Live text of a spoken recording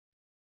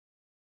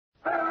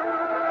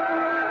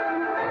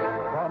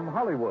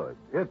Hollywood.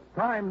 It's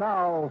time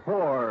now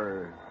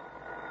for...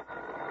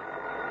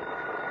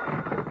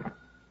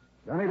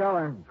 Johnny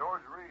Dollar.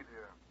 George Reed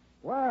here.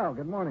 Well,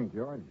 good morning,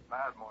 George.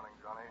 Bad morning,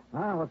 Johnny.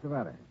 What's the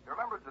matter? You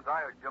remember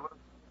Jediah Gillis?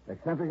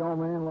 Eccentric old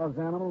man loves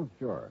animals?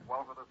 Sure.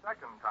 Well, for the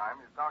second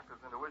time, he's talked us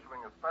into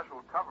issuing a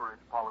special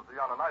coverage policy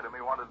on an item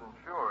he wanted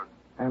insured.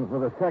 And for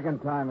the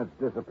second time, it's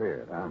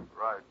disappeared, huh?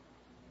 Right.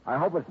 I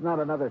hope it's not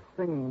another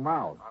singing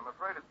mouse. I'm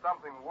afraid it's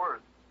something worse.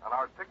 An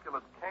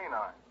articulate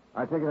canine.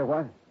 I take it a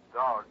what?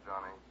 Dog,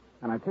 Johnny.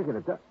 And I take it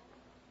a...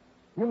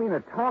 You mean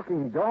a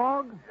talking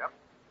dog? Yep.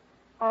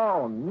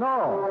 Oh,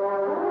 no.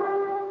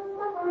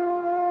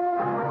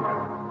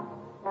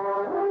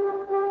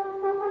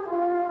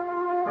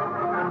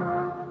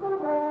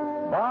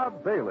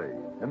 Bob Bailey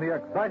in the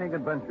exciting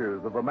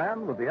adventures of the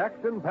man with the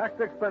action-packed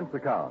expense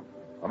account.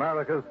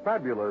 America's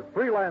fabulous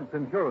freelance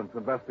insurance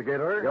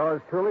investigator. Yours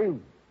truly,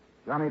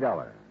 Johnny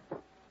Dollar.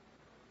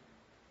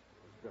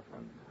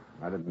 Different.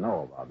 I didn't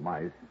know about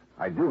mice.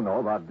 I do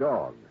know about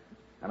dogs.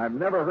 And I've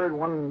never heard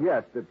one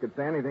yet that could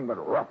say anything but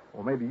rough.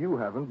 Well, maybe you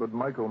haven't, but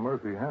Michael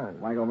Murphy has.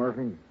 Michael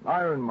Murphy?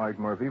 Iron Mike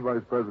Murphy,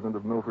 vice president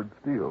of Milford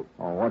Steel.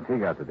 Oh, what's he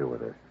got to do with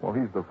this? Well,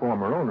 he's the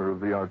former owner of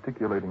the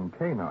articulating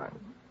canine.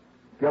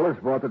 Gillis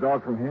bought the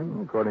dog from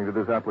him? According to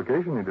this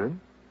application, he did.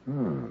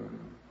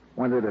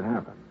 When did it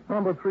happen? Well,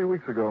 about 3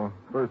 weeks ago.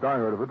 First I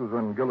heard of it was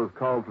when Gillis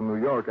called from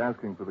New York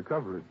asking for the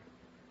coverage.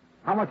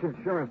 How much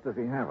insurance does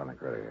he have on the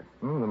critter?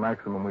 The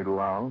maximum we'd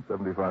allow,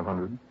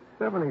 $7,500.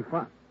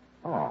 75.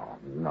 Oh,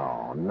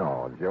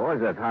 no, George.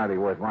 That's hardly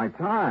worth my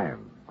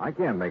time. I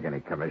can't make any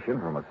commission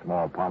from a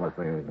small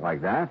policy like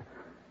that.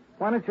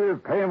 Why don't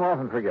you pay him off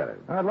and forget it?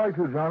 I'd like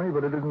to, Johnny,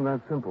 but it isn't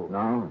that simple.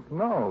 No?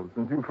 No.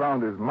 Since you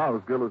found his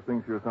mouse, Gillis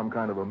thinks you're some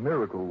kind of a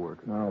miracle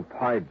worker. No,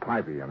 Pied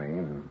Piper, you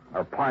mean.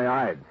 Or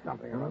pie-eyed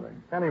something or other.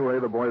 Anyway,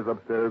 the boys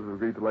upstairs have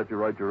agreed to let you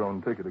write your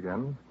own ticket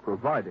again,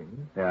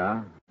 providing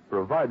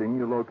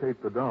you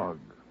locate the dog.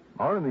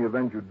 Or in the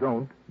event you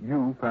don't,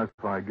 you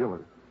pacify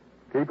Gillis.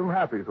 Keep him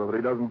happy so that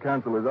he doesn't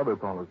cancel his other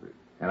policy.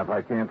 And if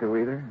I can't do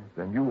either?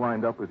 Then you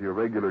wind up with your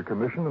regular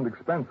commission and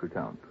expense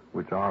account,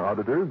 which our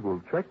auditors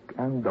will check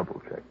and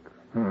double-check.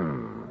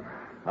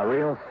 A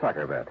real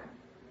sucker bet.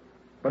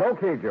 But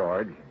okay,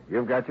 George,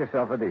 you've got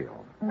yourself a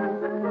deal.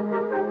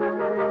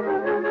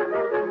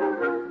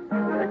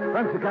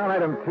 Expense account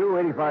item 2,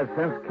 85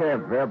 cents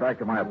cab fare back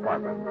to my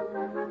apartment.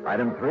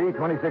 Item 3,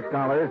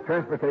 $26,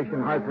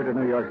 transportation Hartford to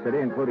New York City,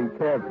 including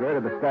cab fare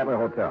to the Statler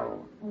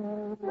Hotel.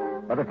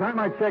 By the time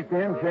I checked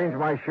in, changed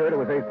my shirt, it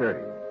was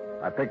 8:30.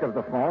 I picked up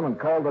the phone and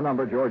called the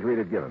number George Reed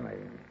had given me.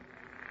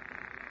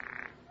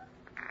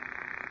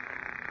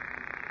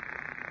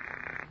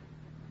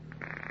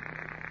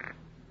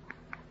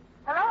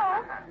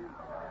 Hello?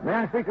 May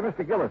I speak to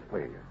Mr. Gillis,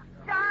 please?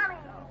 Johnny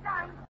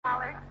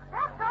Dollar.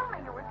 Dad told me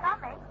you were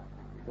coming.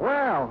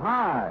 Well,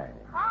 hi.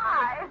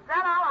 Hi, is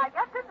that all? I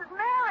guess this is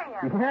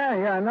Marion.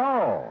 Yeah, I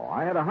know.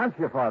 I had a hunch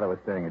your father was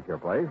staying at your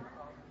place.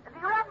 Do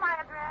you have my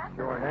address?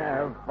 Sure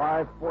have.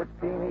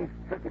 514 East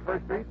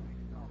 51st Street?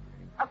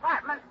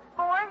 Apartment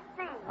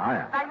 4C. Oh,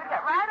 yeah. Now, you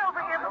get right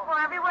over here before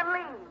everyone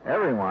leaves.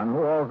 Everyone?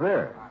 Who all's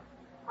there?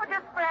 Well,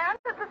 just friends.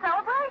 It's a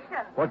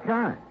celebration. What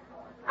kind?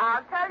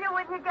 I'll tell you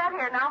when you get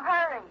here. Now,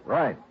 hurry.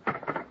 Right.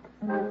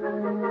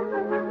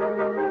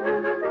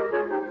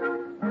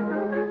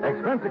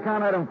 Expense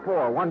account item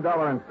 4,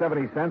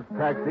 $1.70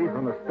 taxi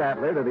from the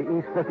Statler to the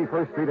East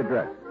 51st Street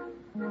address.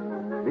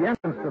 The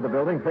entrance to the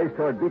building faced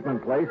toward Beekman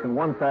Place, and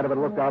one side of it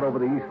looked out over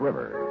the East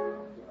River.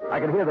 I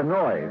could hear the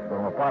noise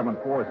from apartment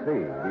 4C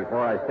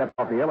before I stepped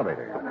off the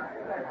elevator.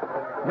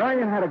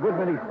 Marion had a good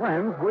many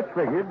friends, which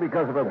figured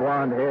because of her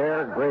blonde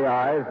hair, gray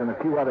eyes, and a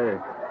few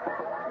other...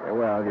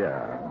 Well,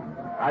 yeah.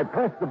 I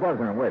pressed the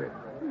buzzer and waited.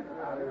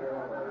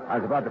 I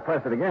was about to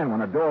press it again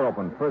when a door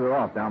opened further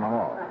off down the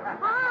hall.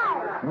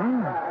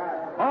 Hi.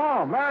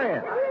 Oh,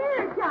 Marion.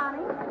 Here,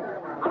 Johnny.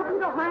 I hope you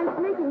don't mind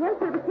sneaking in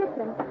through the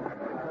kitchen.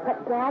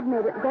 But Dad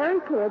made it very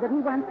clear that he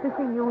wants to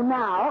see you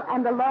now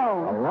and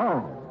alone.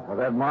 Alone? Was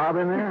that mob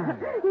in there?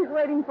 He's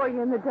waiting for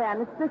you in the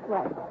den. It's this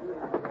way.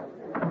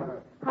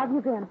 How have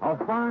you been? Oh,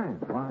 fine,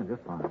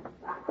 just fine.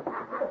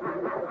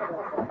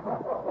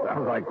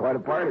 Sounds like quite a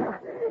party.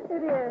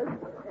 It is.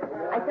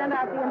 I sent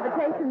out the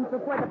invitations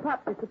before the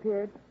pup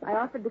disappeared. I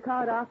offered to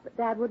call it off, but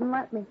Dad wouldn't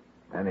let me.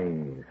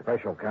 Any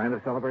special kind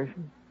of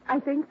celebration? I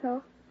think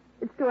so.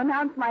 It's to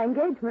announce my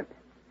engagement.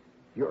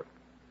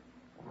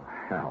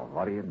 Well,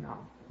 what do you know?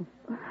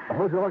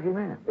 Who's the lucky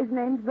man? His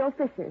name's Bill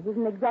Fisher. He's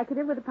an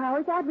executive with the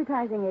Powers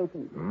Advertising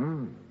Agent.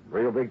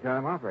 Real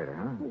big-time operator,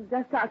 huh? He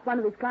just talked one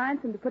of his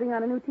clients into putting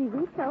on a new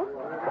TV show.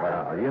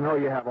 Well, you know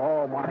you have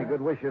all my good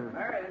wishes.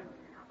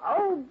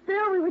 Oh,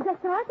 Bill, we were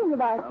just talking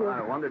about you.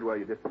 I wondered where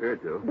you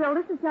disappeared to. Bill,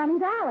 this is Johnny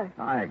Dollar.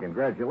 Hi,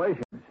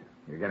 congratulations.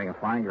 You're getting a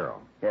fine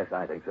girl. Yes,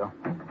 I think so.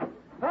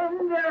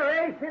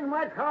 Thunderation,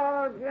 what's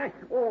all...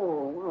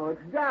 Oh,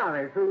 it's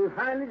Dollar, so you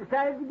finally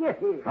decided to get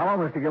here. Hello,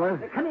 Mr.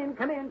 Gillis. Come in.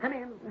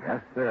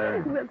 Yes,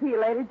 sir. We'll see you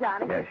later,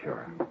 Johnny. Yes,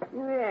 sure.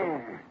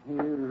 Yeah,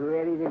 you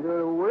ready to go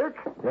to work?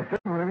 Yes, sir,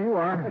 whenever you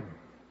are.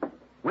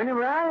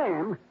 Whenever I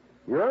am.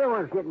 You're the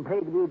one's getting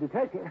paid to be a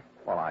detective.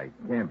 Well, I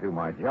can't do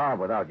my job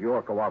without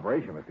your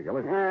cooperation, Mr.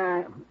 Gillis.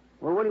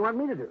 Well, what do you want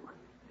me to do?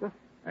 Just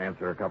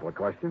answer a couple of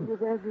questions.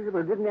 Just answer,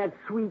 well, didn't that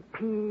sweet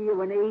pea of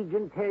an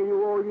agent tell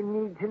you all you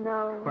need to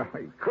know? Well,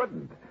 he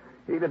couldn't.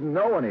 He didn't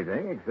know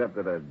anything except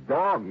that a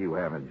dog you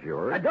have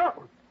insured. A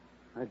dog?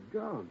 A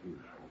dog, you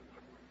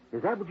say?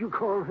 Is that what you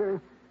call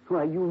her?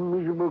 Why, you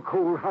miserable,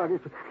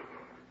 cold-hearted...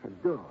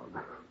 A dog.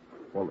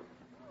 Well,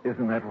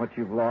 isn't that what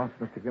you've lost,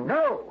 Mr. Gillis?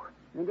 No!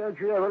 And don't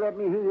you ever let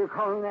me hear you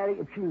calling that...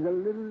 She's a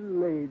little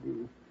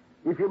lady.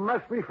 If you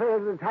must refer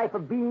to the type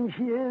of being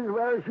she is,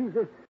 well, she's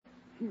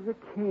a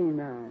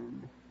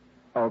canine.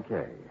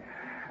 Okay.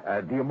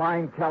 Do you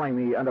mind telling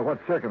me under what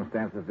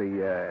circumstances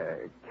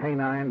the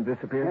canine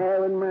disappeared? I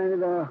wouldn't mind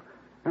at all.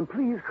 And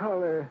please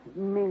call her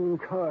Ming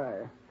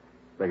Toy.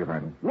 Beg your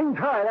pardon? Ming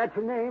Toy, that's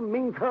her name.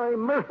 Ming Toy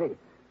Murphy.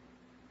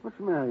 What's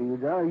the matter, you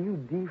dog? Are you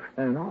deaf?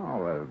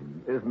 No.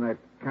 Isn't that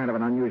kind of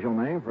an unusual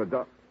name for a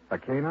dog? A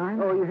canine?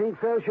 Oh, you think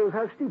so? Shows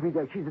how stupid you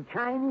are. She's a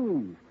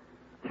Chinese.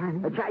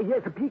 Chinese?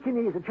 Yes, a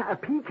Pekingese. A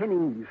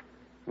Pekingese.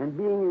 And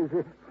being as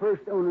the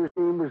first owner's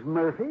name was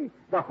Murphy,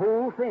 the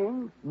whole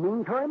thing,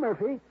 Ming Toy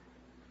Murphy,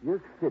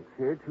 just fits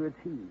her to a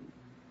T.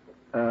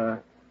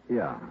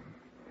 Yeah.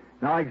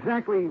 Now,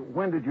 exactly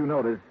when did you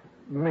notice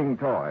Ming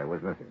Toy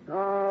was missing?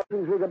 Oh,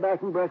 since we got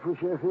back from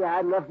breakfast, you see,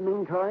 I'd left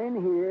Ming Toy in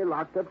here,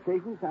 locked up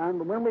safe and sound,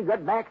 but when we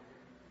got back,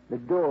 the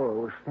door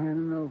was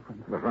standing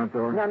open. The front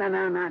door? No,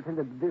 not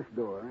to this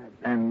door.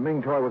 And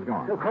Ming Toy was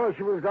gone? Of course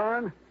she was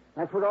gone.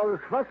 That's what all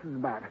this fuss is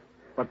about.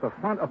 But the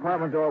front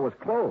apartment door was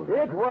closed.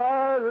 It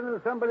was, and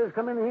if somebody's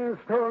come in here and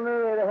stolen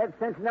her, they'd have had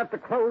sense enough to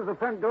close the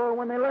front door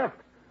when they left.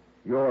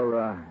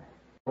 You're,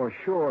 for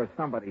sure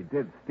somebody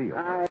did steal.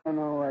 I don't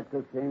know what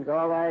to think.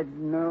 All I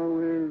know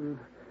is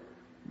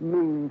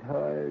Ming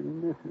Toy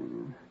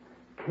missing.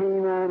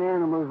 Canine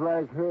animals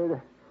like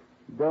her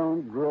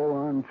don't grow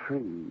on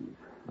trees.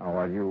 Oh,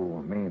 well,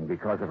 you mean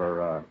because of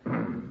her,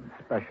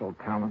 special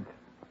talent?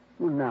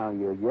 Well, now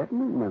you're getting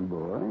it, my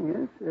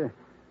boy, yes.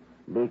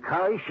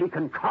 Because she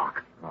can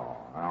talk. Oh,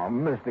 now,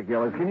 Mr.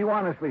 Gillis, can you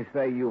honestly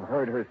say you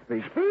heard her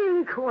speak?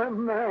 Speak, why,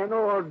 man,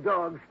 all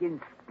dogs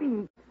can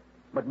speak.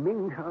 But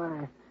Ming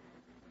Toy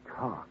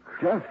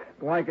talks. Just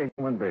like a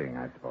human being,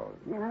 I suppose.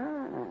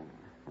 Yeah.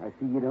 I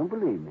see you don't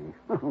believe me.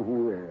 Well,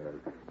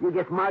 you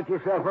just march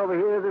yourself over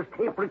here to this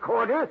tape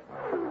recorder.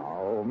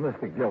 Oh,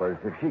 Mr. Gillis,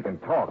 if she can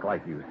talk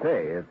like you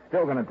say, it's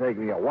still going to take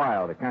me a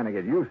while to kind of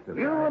get used to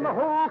this. You and the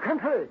whole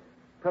country,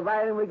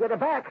 providing we get her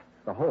back.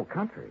 The whole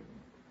country?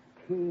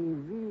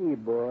 TV,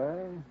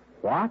 boy.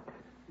 What?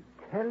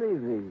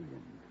 Television.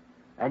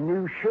 A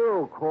new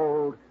show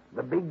called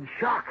The Big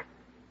Shock.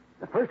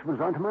 The first one's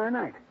on tomorrow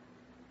night.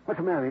 What's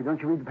the matter? Don't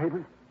you read the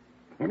papers?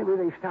 Anyway,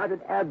 they started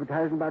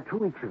advertising about 2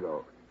 weeks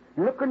ago.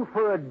 Looking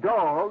for a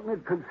dog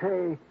that could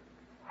say,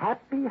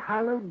 Happy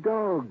Hollow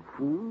Dog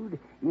Food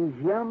is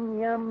yum,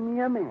 yum,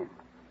 yummy.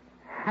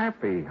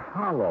 Happy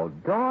Hollow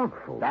Dog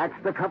Food? That's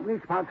the company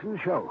sponsoring the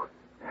show.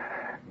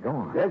 Go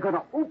on. They're going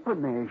to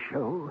open their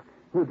show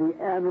with the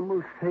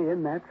animals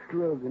saying that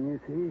slogan, you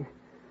see.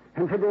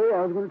 And today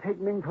I was going to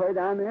take Ming Toy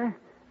down there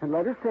and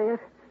let her say it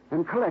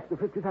and collect the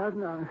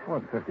 $50,000.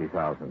 What's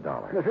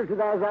 $50,000? The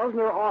 $50,000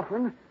 they're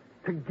offering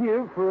to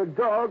give for a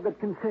dog that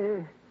can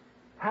say,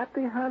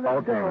 Happy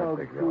Hollow Dog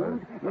Mr.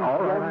 Food. Gillis.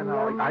 All right, I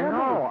know.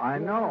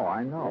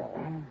 I know.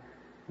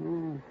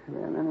 Yes,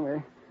 well,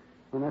 anyway,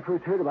 when I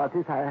first heard about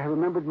this, I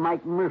remembered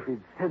Mike Murphy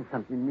said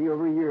something to me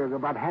over a year ago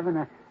about having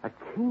a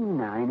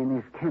canine in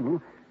his kennel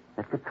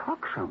that could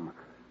talk some.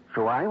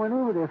 So I went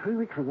over there 3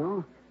 weeks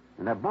ago,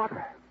 and I bought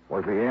her.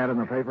 Was the ad in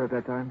the paper at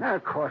that time?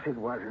 Of course it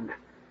wasn't.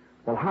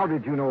 Well, how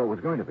did you know it was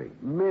going to be?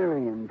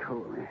 Marion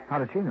told me. How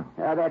did she know?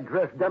 That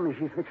dressed dummy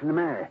she's fixing to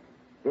marry.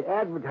 The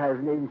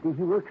advertising agency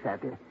he works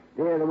at,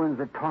 they're the ones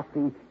that talk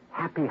the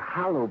Happy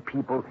Hollow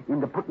people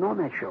into putting on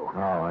that show. Oh,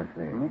 I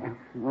see. Yeah.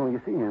 Well,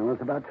 you see,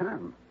 it's about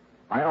time.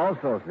 I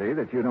also see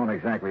that you don't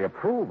exactly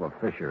approve of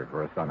Fisher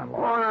for a son-in-law.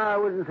 Oh, no, I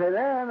wouldn't say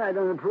that. I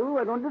don't approve.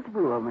 I don't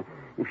disapprove of him.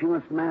 If she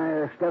wants to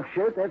marry a stuffed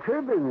shirt, that's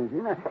her business.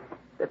 You know,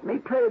 let me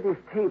play this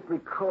tape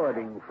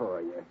recording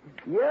for you.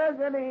 You're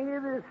going to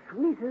hear the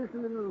sweetest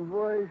little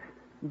voice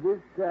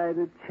this side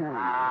of China.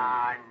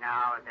 Ah,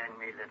 now then,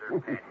 me little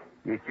pet.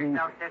 You Get see,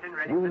 yourself set and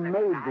ready we for the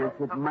made trial.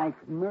 this at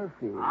Mike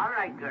Murphy. All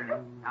right,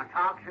 girl. Now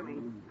talk to me.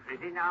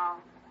 Pretty now.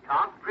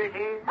 Talk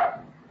pretty.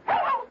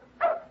 Hello!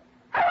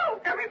 Hello,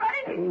 everybody!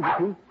 Hey, you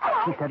see?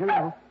 She said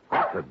hello.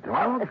 That's a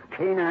dog? That's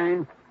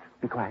canine.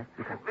 Be quiet.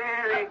 Be quiet.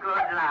 Very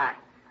good, lad.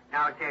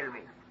 Now tell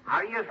me, how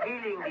are you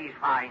feeling these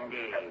fine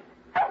days?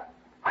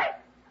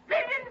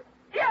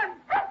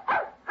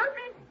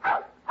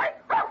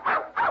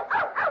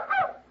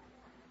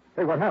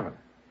 Hey, what happened?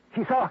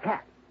 She saw a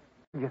cat.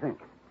 What do you think?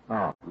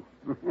 Oh.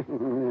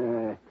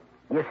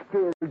 You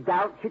still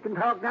doubt she can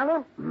talk,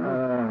 Nello?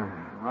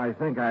 I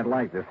think I'd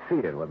like to see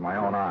it with my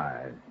own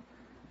eyes.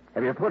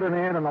 Have you put an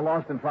ad in the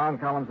lost and found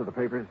columns of the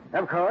papers?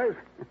 Of course.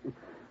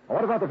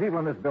 What about the people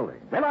in this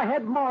building? Well, I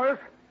had Morris.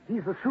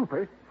 He's the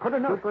super. Put a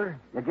note. Super?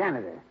 The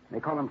janitor. They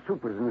call him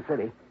supers in the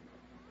city.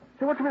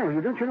 So what's the matter?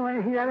 Don't you know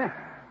anything other?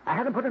 I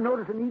had to put a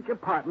notice in each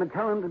apartment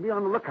telling them to be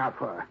on the lookout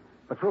for her.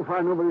 But so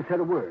far, nobody said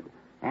a word.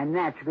 And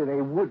naturally,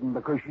 they wouldn't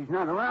because she's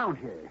not around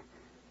here.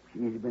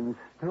 She's been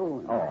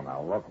stolen. Oh,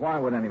 now, look, why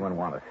would anyone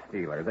want to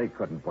steal her? They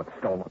couldn't put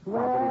stolen property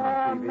Well,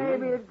 on TV.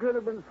 maybe it could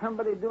have been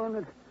somebody doing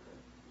it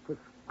for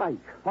spite.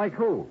 Like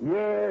who?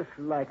 Yes,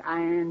 like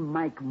Iron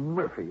Mike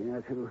Murphy.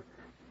 That's who.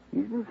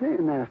 He's been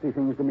saying nasty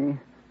things to me,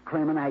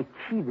 claiming I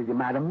cheated him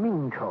out of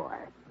Ming toy.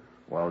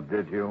 Well,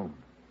 did you?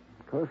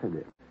 Of course I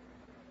did.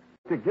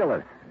 Mr.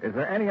 Gillis, is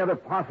there any other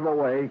possible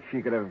way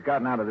she could have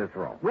gotten out of this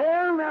room?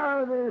 Well,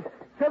 now, there's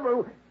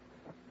several...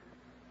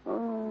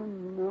 Oh,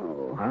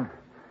 no. Huh?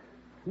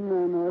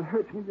 No, it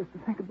hurts me just to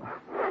think about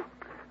it.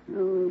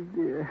 Oh,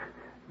 dear.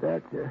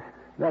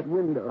 That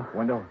window.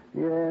 Window?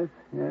 Yes.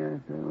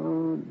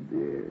 Oh,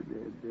 dear.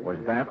 Was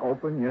that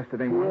open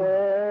yesterday morning?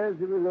 Yes,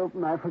 it was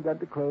open. I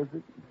forgot to close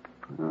it.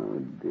 Oh,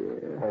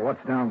 dear. Well,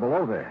 what's down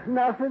below there?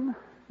 Nothing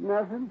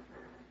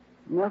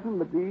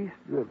but the East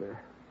River.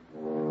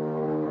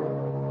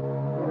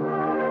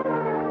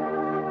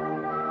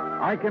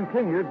 I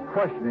continued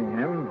questioning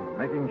him,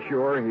 making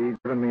sure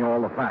he'd given me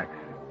all the facts.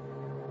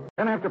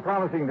 Then, after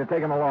promising to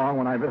take him along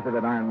when I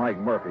visited Iron Mike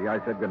Murphy,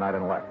 I said goodnight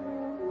and left.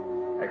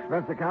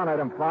 Expense account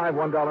item 5,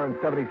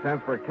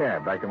 $1.70 for a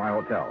cab back to my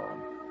hotel.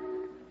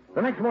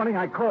 The next morning,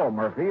 I called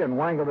Murphy and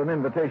wangled an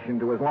invitation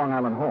to his Long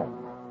Island home.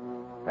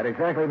 At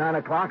exactly 9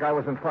 o'clock, I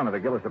was in front of the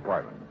Gillis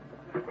apartment.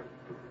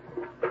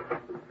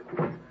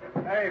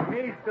 Hey,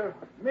 mister.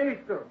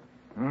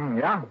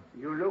 Yeah?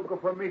 You looking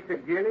for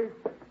Mr. Gillis?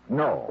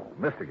 No,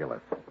 Mr.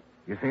 Gillis.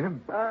 You seen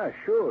him?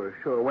 Sure.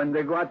 When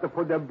they go out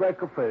for their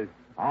breakfast.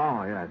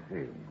 Oh, yeah, I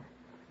see.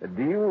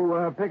 Do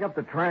you pick up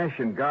the trash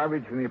and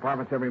garbage from the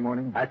apartments every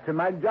morning? That's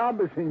my job,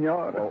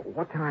 senor. Well,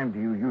 what time do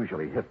you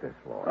usually hit this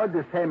floor?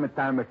 The same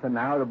time as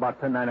now,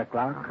 about 9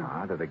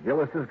 o'clock. Do the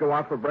Gillises go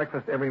out for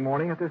breakfast every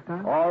morning at this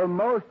time?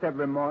 Almost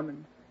every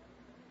morning.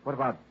 What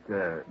about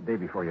day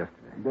before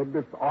yesterday?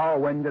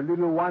 When the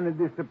little one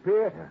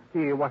disappeared,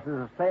 see, it was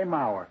the same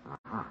hour.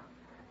 Uh-huh.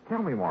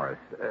 Tell me, Morris,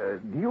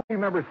 do you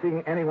remember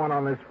seeing anyone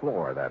on this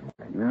floor that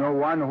morning? You know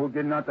one who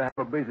did not have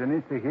a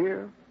business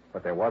here?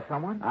 But there was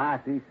someone?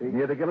 See.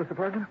 Near the Gillis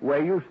apartment?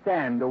 Where you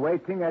stand,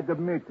 waiting at the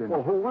meeting.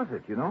 Well, who was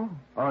it, you know?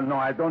 Oh, no,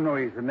 I don't know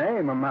his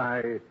name.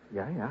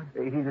 Yeah.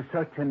 He's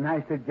such a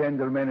nice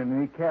gentleman, and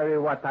he carried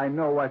what I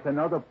know was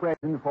another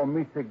present for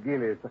Mr.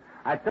 Gillis.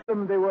 I told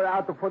him they were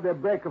out for their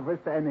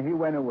breakfast, and he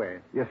went away.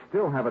 You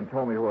still haven't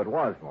told me who it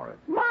was, Morris.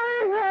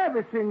 My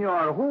heavens,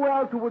 senor. Who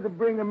else would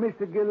bring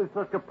Mr. Gillis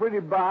such a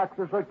pretty box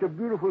or such a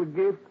beautiful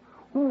gift?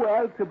 Who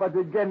else but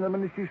the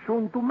gentleman she's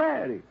soon to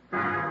marry?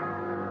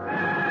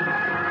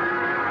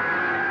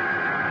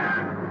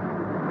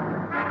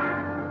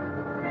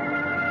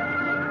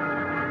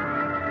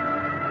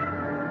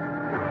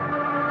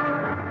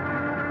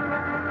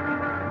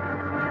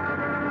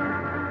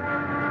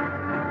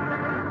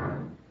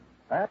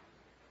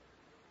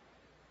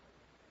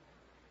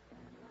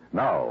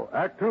 Now,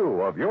 Act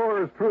Two of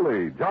yours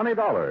truly, Johnny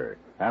Dollar,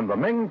 and the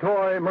Ming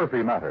Toy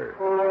Murphy Matter.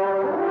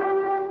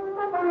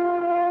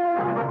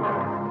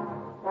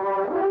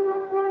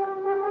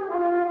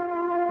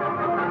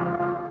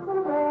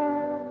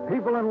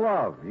 People in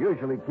love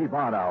usually keep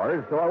odd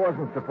hours, so I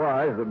wasn't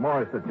surprised that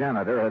Morris, the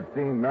janitor, had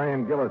seen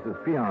Marion Gillis's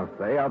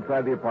fiancée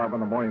outside the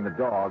apartment the morning the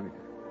dog,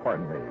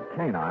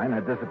 canine,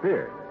 had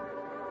disappeared.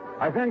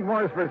 I thanked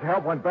Morris for his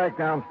help, went back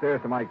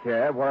downstairs to my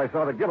cab, where I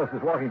saw the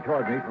Gillises walking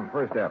toward me from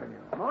First Avenue.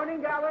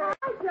 Morning, Dollar.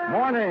 Hi, John.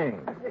 Morning.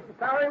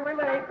 Sorry we're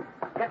late.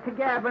 Got to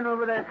gabbing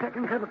over that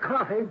second cup of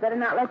coffee. Better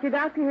not let your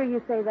doctor hear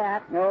you say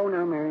that. No,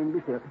 Marion,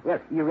 be still. Yes,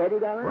 you ready,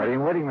 Dollar? Ready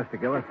and waiting, Mr.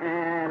 Gillis.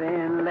 And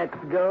then let's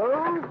go.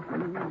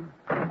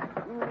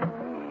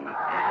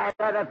 I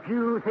got a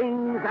few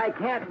things I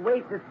can't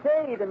wait to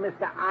say to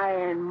Mr.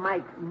 Iron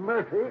Mike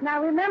Murphy.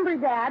 Now, remember,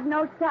 Dad,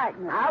 no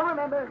excitement. I'll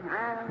remember.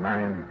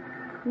 Marion,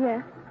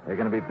 Yes. are you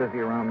going to be busy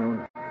around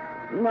noon?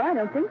 No, I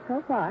don't think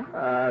so far.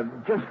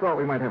 Just thought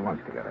we might have lunch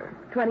together.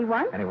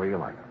 21? Anywhere you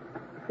like.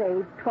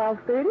 Say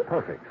 12:30?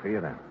 Perfect. See you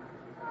then.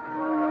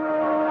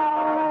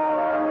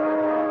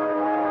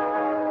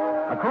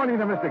 According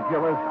to Mr.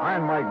 Gillis,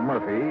 Iron Mike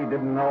Murphy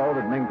didn't know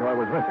that Ming Toy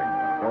was missing,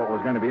 so it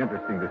was going to be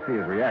interesting to see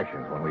his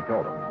reactions when we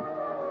told him.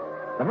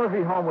 The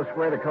Murphy home was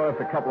spread across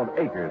a couple of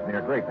acres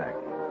near Great Neck.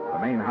 The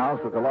main house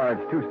was a large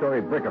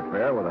two-story brick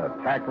affair with a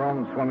tack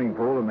room, swimming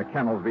pool, and the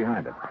kennels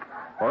behind it.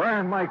 For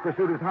Iron Mike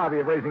pursued his hobby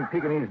of raising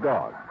Pekingese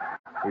dogs.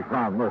 We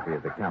found Murphy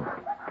at the kennel.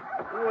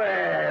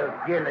 Well,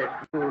 Gillis,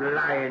 you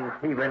lying,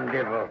 thieving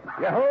devil.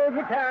 You hold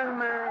your tongue,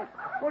 Mike.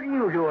 What are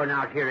you doing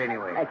out here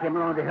anyway? I came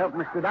along to help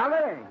Mr.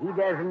 Dollar. He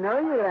doesn't know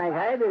you like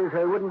I do, so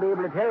he wouldn't be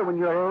able to tell when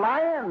you're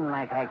lying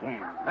like I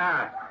can.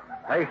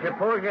 I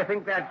suppose you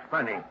think that's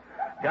funny.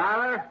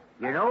 Dollar,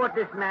 you know what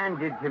this man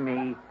did to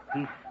me?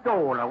 He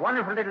stole a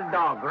wonderful little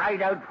dog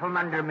right out from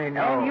under me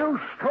nose. And you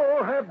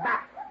stole her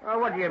back. Well,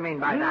 what do you mean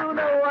by that, You man?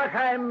 know what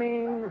I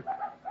mean.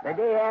 The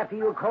day after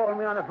you called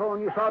me on the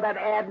phone, you saw that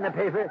ad in the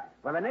paper.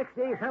 Well, the next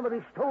day, somebody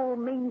stole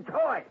Ming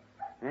Toy.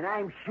 And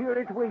I'm sure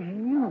it was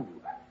you.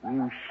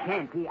 You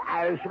shanty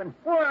Irishman.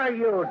 Why,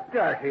 you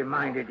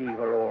dirty-minded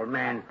evil old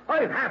man.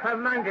 I've half a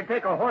mind to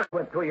take a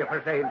horsewhip to you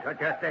for saying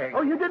such a thing.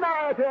 Oh, you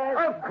deny it,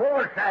 eh? Of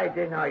course I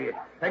deny it.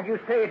 And you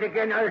say it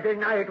again, I'll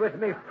deny it with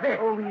me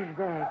fist. Oh, is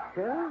that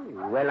so?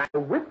 Well, I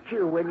whipped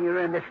you when you were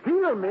in the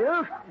steel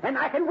mills, and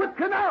I can whip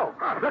you now.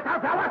 Look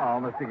out, fella.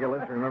 Oh, Mr.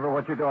 Gillis, remember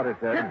what your daughter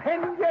said.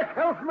 Defend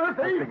yourself,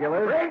 Murphy. Mr.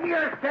 Gillis. Bring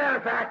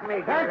yourself at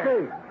me,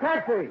 Taxi!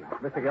 Taxi!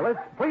 Mr. Gillis,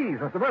 please,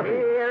 Mr. Murphy.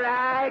 Here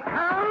I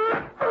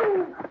come.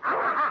 Ooh.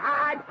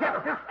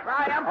 Justice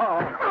triumph.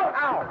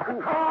 Ow.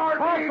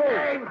 Taxi!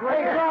 Hey,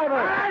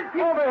 driver!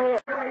 Over here!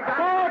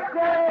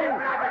 Taxi!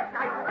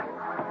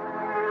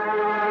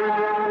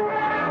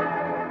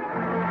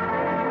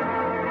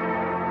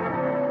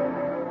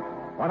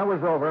 When it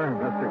was over,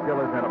 Mr.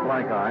 Gillis had a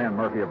black eye and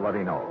Murphy a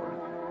bloody nose.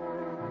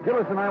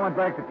 Gillis and I went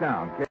back to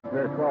town. Kids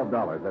there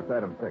 $12. That's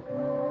item 6.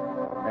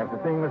 After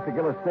seeing Mr.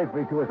 Gillis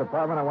safely to his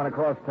apartment, I went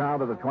across town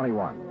to the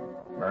 21.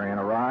 Marion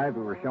arrived.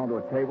 We were shown to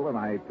a table, and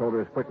I told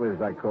her as quickly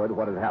as I could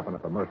what had happened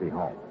at the Murphy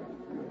home.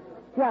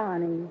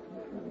 Johnny,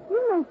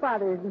 you know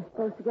Father isn't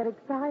supposed to get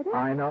excited.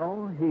 I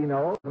know. He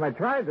knows. And I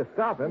tried to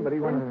stop him, but he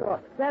went... so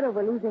upset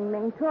over losing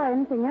Ming or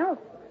anything else.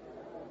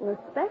 Well,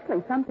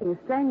 especially something as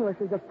strenuous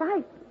as a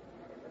fight.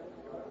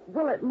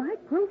 Well, it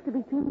might prove to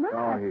be too much.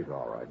 Oh, he's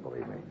all right,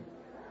 believe me.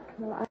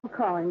 Well, I'll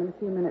call him in a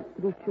few minutes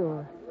to be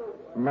sure.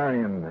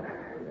 Marion,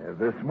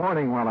 this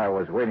morning while I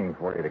was waiting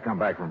for you to come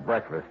back from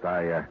breakfast,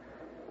 I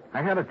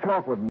had a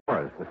talk with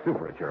Morris, the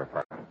super at your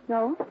apartment.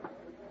 No?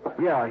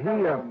 Yeah, he,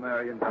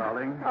 Marion,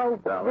 darling. Oh,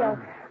 well,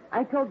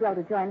 I told Bill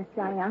to join us,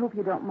 Johnny. I hope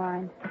you don't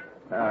mind.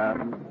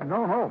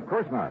 No, of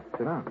course not.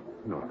 Sit down.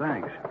 No,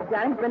 thanks.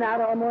 Johnny's been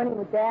out all morning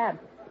with Dad.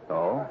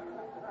 Oh?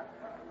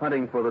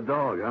 Hunting for the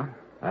dog, huh?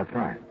 That's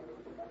right.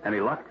 Any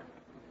luck?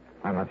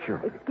 I'm not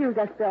sure. Excuse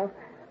us, Bill.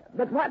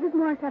 But what does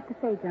Morris have to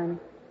say, Johnny?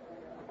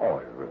 Oh,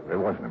 it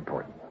wasn't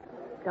important.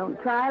 Don't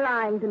try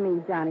lying to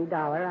me, Johnny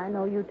Dollar. I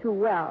know you too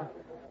well.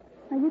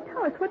 Now, you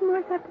tell us, what did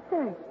Morris have to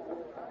say?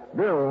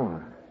 Bill,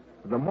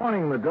 the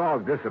morning the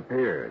dog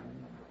disappeared,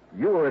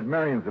 you were at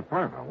Marion's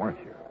apartment, weren't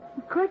you?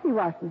 Of course he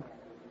wasn't.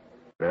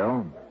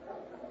 Bill?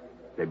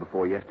 Day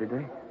before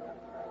yesterday?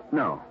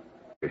 No.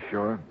 You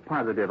sure?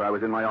 Positive. I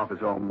was in my office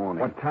all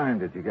morning. What time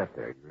did you get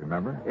there? You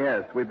remember?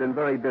 Yes, we've been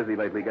very busy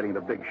lately getting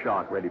the big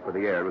shock ready for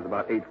the air. It was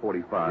about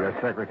 8:45. Your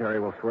secretary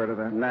will swear to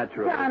that?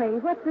 Naturally. Johnny,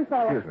 what's this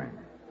all... Excuse me.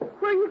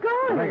 Where are you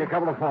I'll going? make a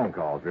couple of phone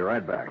calls. Be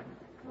right back.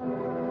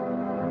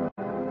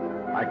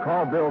 I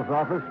called Bill's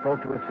office,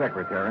 spoke to his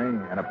secretary,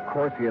 and of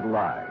course he had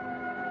lied.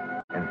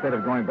 Instead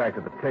of going back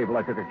to the table,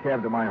 I took a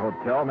cab to my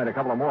hotel, made a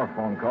couple of more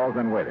phone calls,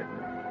 and waited.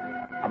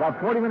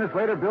 About 40 minutes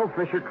later, Bill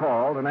Fisher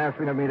called and asked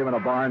me to meet him in a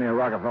bar near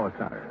Rockefeller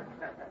Center.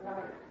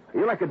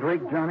 You like a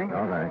drink, Johnny?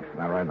 No, thanks.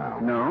 Not right now.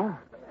 No?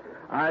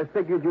 I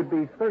figured you'd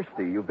be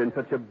thirsty. You've been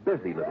such a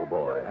busy little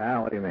boy.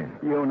 What do you mean?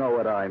 You know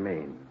what I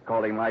mean.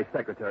 Calling my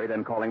secretary,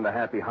 then calling the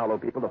Happy Hollow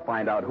people to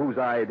find out whose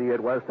idea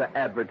it was to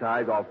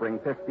advertise offering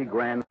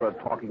 $50,000 for a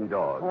talking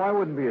dog. Oh, I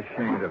wouldn't be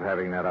ashamed of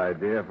having that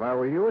idea if I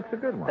were you. It's a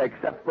good one.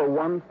 Except for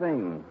one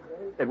thing.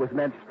 It was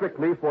meant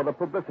strictly for the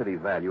publicity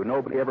value.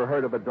 Nobody ever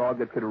heard of a dog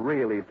that could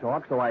really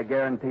talk, so I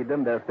guaranteed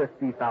them their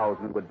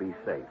 $50,000 would be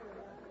safe.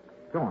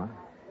 Go on.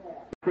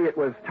 See, it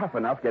was tough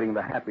enough getting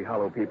the Happy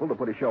Hollow people to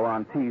put a show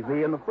on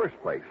TV in the first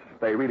place.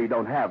 They really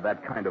don't have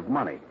that kind of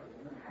money.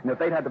 And if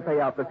they'd had to pay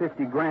out the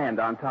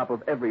 $50,000 on top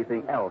of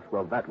everything else,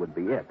 well, that would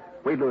be it.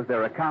 We'd lose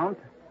their account.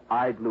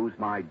 I'd lose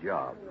my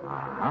job.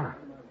 Uh-huh.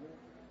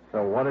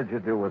 So what did you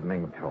do with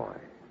Ming Toy?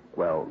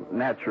 Well,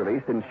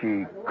 naturally, since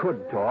she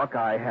could talk,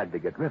 I had to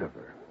get rid of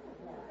her.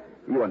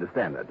 You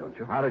understand that, don't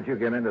you? How did you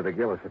get into the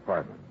Gillis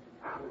apartment?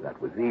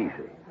 That was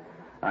easy.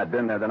 I'd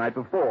been there the night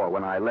before.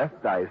 When I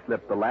left, I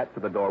slipped the latch so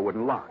the door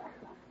wouldn't lock.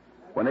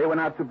 When they went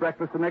out to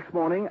breakfast the next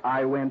morning,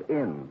 I went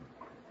in.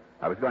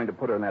 I was going to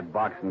put her in that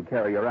box and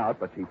carry her out,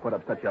 but she put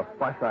up such a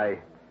fuss, I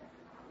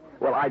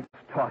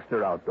just tossed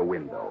her out the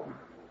window.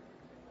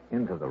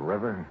 Into the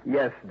river?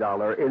 Yes,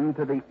 Dollar,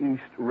 into the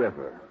East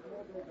River.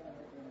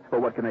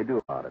 But what can I do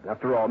about it?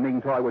 After all,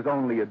 Ming Toy was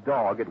only a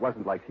dog. It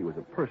wasn't like she was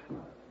a person.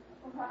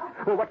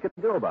 Well, what can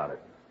I do about it?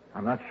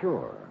 I'm not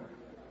sure.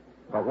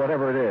 But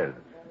whatever it is,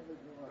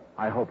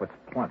 I hope it's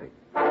plenty.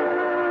 I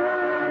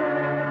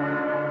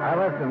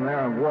left him there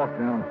and walked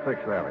down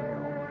 6th Avenue.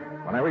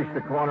 When I reached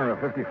the corner of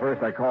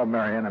 51st, I called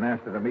Marion and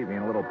asked her to meet me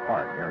in a little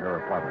park near her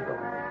apartment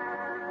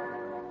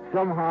building.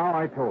 Somehow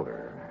I told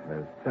her,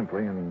 as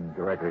simply and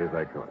directly as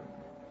I could.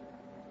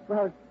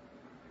 Well, it's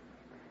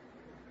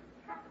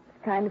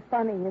kind of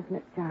funny, isn't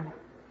it, Johnny?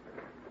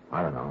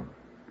 I don't know.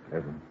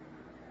 Isn't?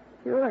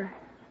 Sure.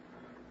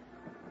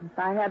 If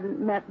I hadn't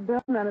met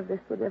Bill, none of this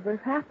would ever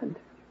have happened.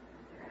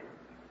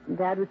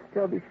 Dad would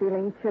still be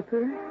feeling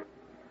chipper.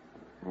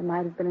 I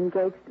might have been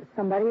engaged to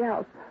somebody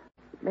else.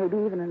 Maybe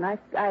even a nice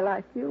guy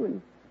like you.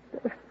 And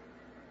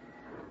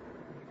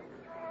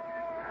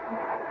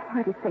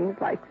why do things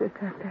like this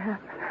have to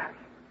happen?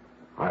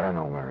 I don't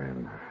know,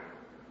 Marion.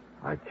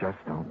 I just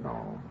don't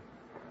know.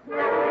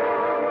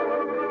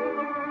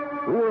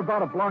 We were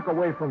about a block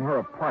away from her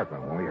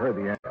apartment when we heard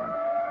the ambulance.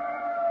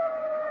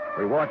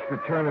 We watched it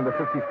turn into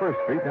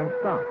 51st Street, then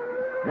stop.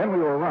 Then we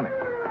were running.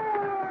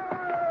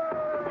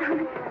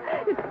 Johnny,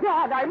 it's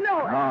Dad, I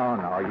know it.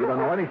 No, you don't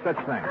know any such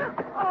thing.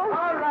 Oh,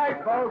 All right,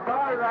 folks,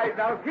 all right.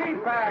 Now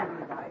keep back.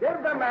 Give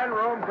the men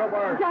room to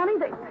work. Johnny,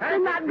 they're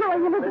not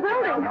going into the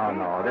building.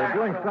 No, they're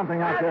doing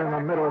something out there in the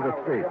middle of the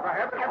street.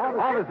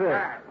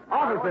 Officer!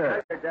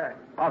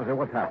 Officer,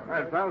 what's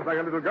happened? It sounds like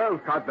a little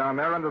girl's caught down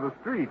there under the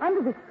street.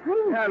 Under the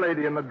street? Yeah,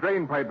 lady, in the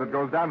drain pipe that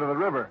goes down to the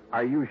river.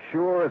 Are you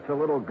sure it's a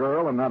little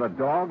girl and not a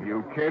dog?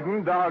 You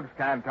kidding? Dogs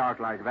can't talk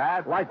like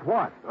that. Like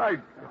what?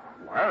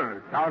 Well,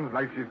 it sounds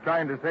like she's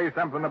trying to say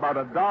something about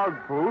a dog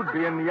food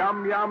being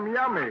yum, yum,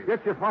 yummy.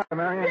 Get your fire,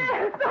 Marion.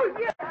 Yes, oh,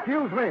 yes.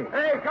 Excuse me.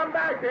 Hey, come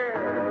back here.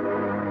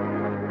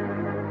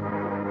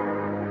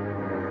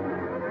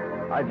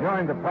 I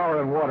joined the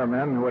power and water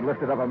men who had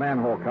lifted up a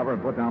manhole cover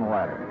and put down a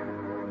ladder.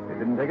 It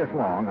didn't take us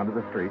long under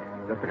the street,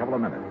 just a couple of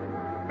minutes.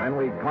 Then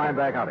we climbed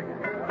back out again.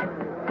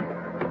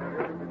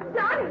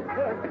 Johnny!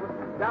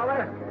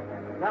 Dollar,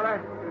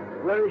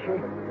 where is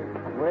she?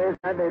 Where's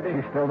my baby?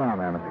 She's still down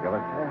there, Mr.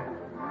 Gillis.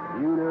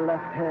 You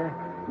left her.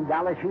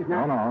 Dollar, she's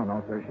not.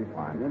 No, sir, she's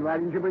fine. Then why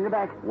didn't you bring her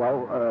back?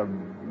 Well,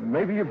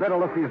 maybe you'd better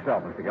look for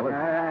yourself, Mr. Gillis.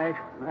 All right,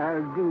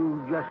 I'll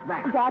do just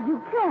that. Dad,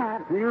 you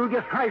can't. You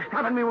just try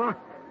stopping me, won't?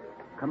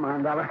 Come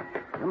on, Dollar.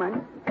 Come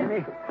on.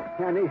 Candy.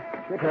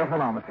 Careful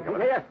now, Mr.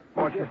 Gillis. Yes.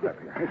 Watch your step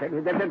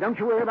here. Don't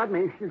you worry about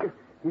me.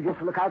 You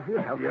just look out for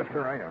yourself. Yes,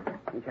 sir, I am.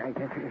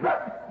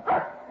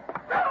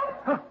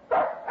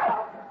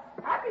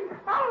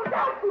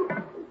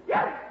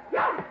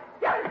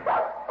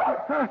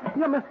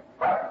 Yummy.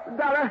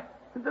 Dollar.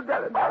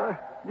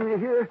 Do you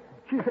hear?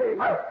 She's saying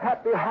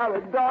happy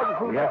Howard dog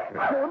food. Yes,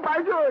 sir.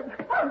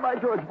 By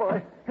George,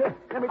 boy. Here,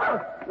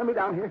 let me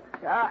down here.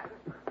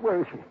 Where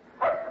is she?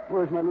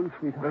 Where's my little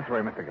sweetheart? This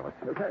way, Mr. Gillis.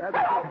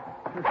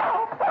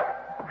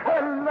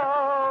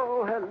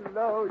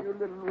 Hello, you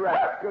little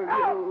rascal,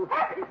 you.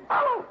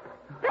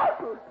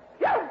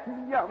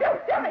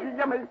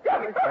 Yummy.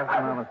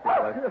 Careful now, Mr.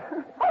 Gillis.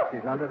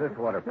 She's under this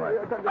water pipe.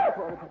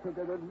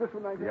 This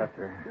one, Yes,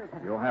 sir.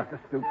 You'll have to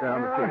stoop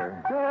down to see her.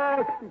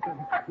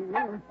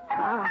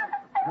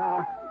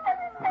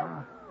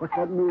 What's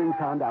that mooing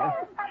sound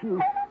out? She.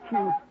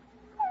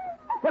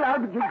 Well, I'll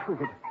be jigs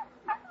with it.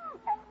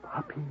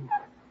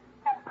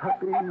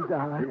 Puppies,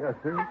 darling. Yes,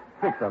 sir.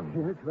 6 of them.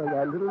 Yes, well,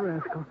 that little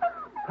rascal.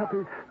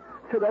 Puppies.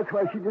 So that's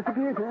why she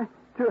disappeared, huh?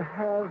 To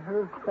have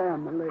her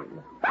family.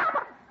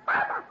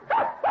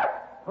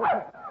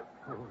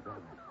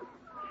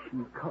 She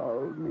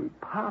called me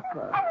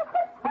Papa.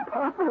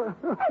 Papa.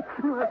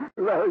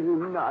 Well,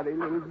 you naughty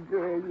little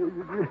girl.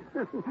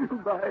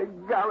 By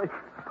golly.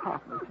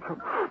 Papa.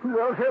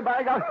 Well, sir,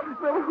 by golly.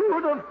 Well,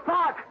 who'd have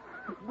thought?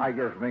 I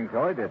guess Ming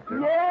Toy did, sir.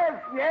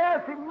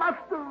 Yes, he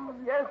must have.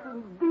 Yes,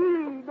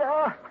 indeed.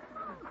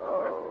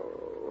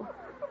 Oh,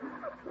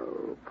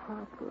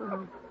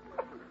 Papa.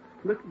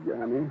 Look,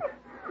 Johnny.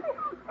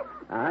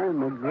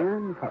 I'm a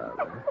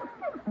grandfather.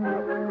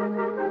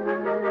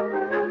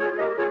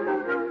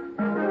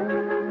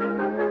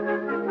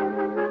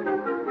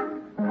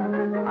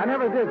 I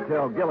never did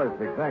tell Gillis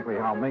exactly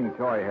how Ming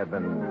Toy had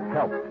been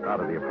helped out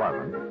of the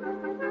apartment.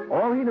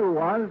 All he knew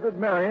was that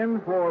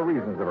Marion, for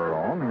reasons of her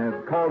own,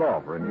 had called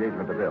off her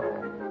engagement to Bill.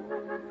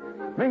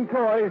 Ming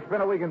Toy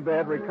spent a week in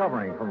bed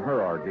recovering from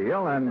her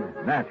ordeal, and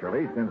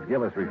naturally, since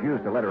Gillis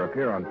refused to let her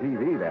appear on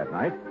TV that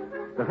night,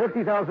 the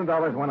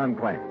 $50,000 went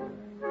unclaimed.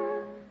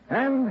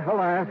 And,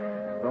 alas,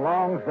 the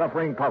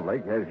long-suffering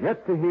public has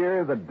yet to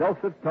hear the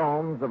dulcet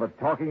tones of a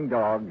talking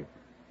dog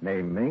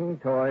named Ming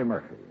Toy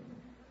Murphy.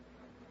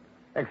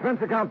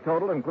 Expense account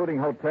total, including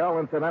hotel,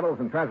 incidentals,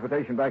 and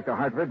transportation back to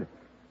Hartford,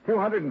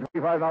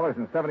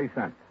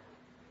 $225.70.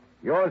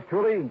 Yours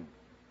truly,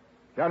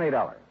 Johnny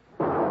Dollar.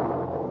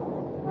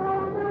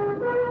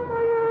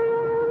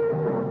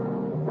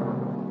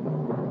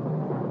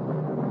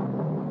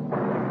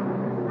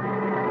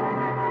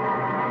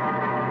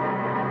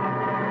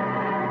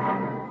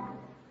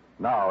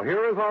 Now,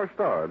 here is our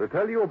star to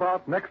tell you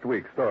about next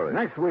week's story.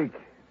 Next week,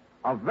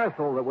 a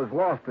vessel that was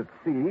lost at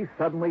sea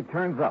suddenly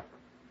turns up,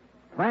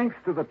 thanks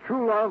to the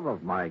true love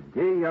of my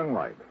gay young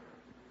life.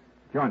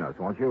 Join us,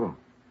 won't you?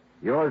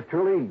 Yours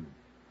truly,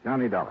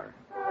 Johnny Dollar.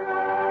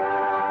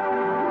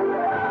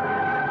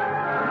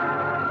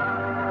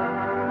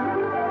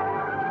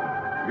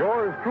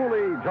 Yours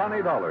truly,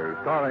 Johnny Dollar,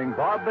 starring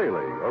Bob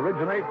Bailey,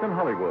 originates in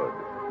Hollywood.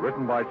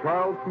 Written by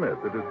Charles Smith,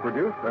 it is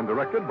produced and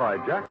directed by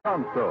Jack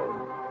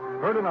Johnstone.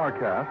 Heard in our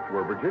cast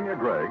were Virginia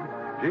Gregg,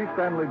 G.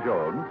 Stanley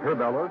Jones, Herb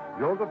Ellis,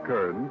 Joseph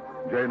Kearns,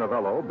 Jay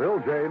Novello, Bill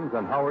James,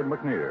 and Howard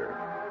McNear.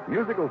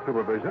 Musical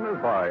supervision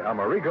is by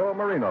Amerigo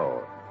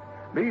Marino.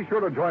 Be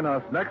sure to join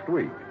us next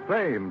week,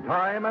 same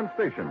time and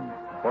station,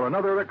 for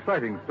another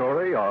exciting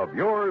story of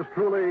yours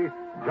truly,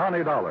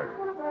 Johnny Dollar.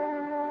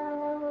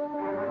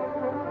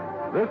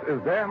 This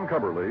is Dan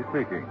Cubberly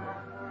speaking.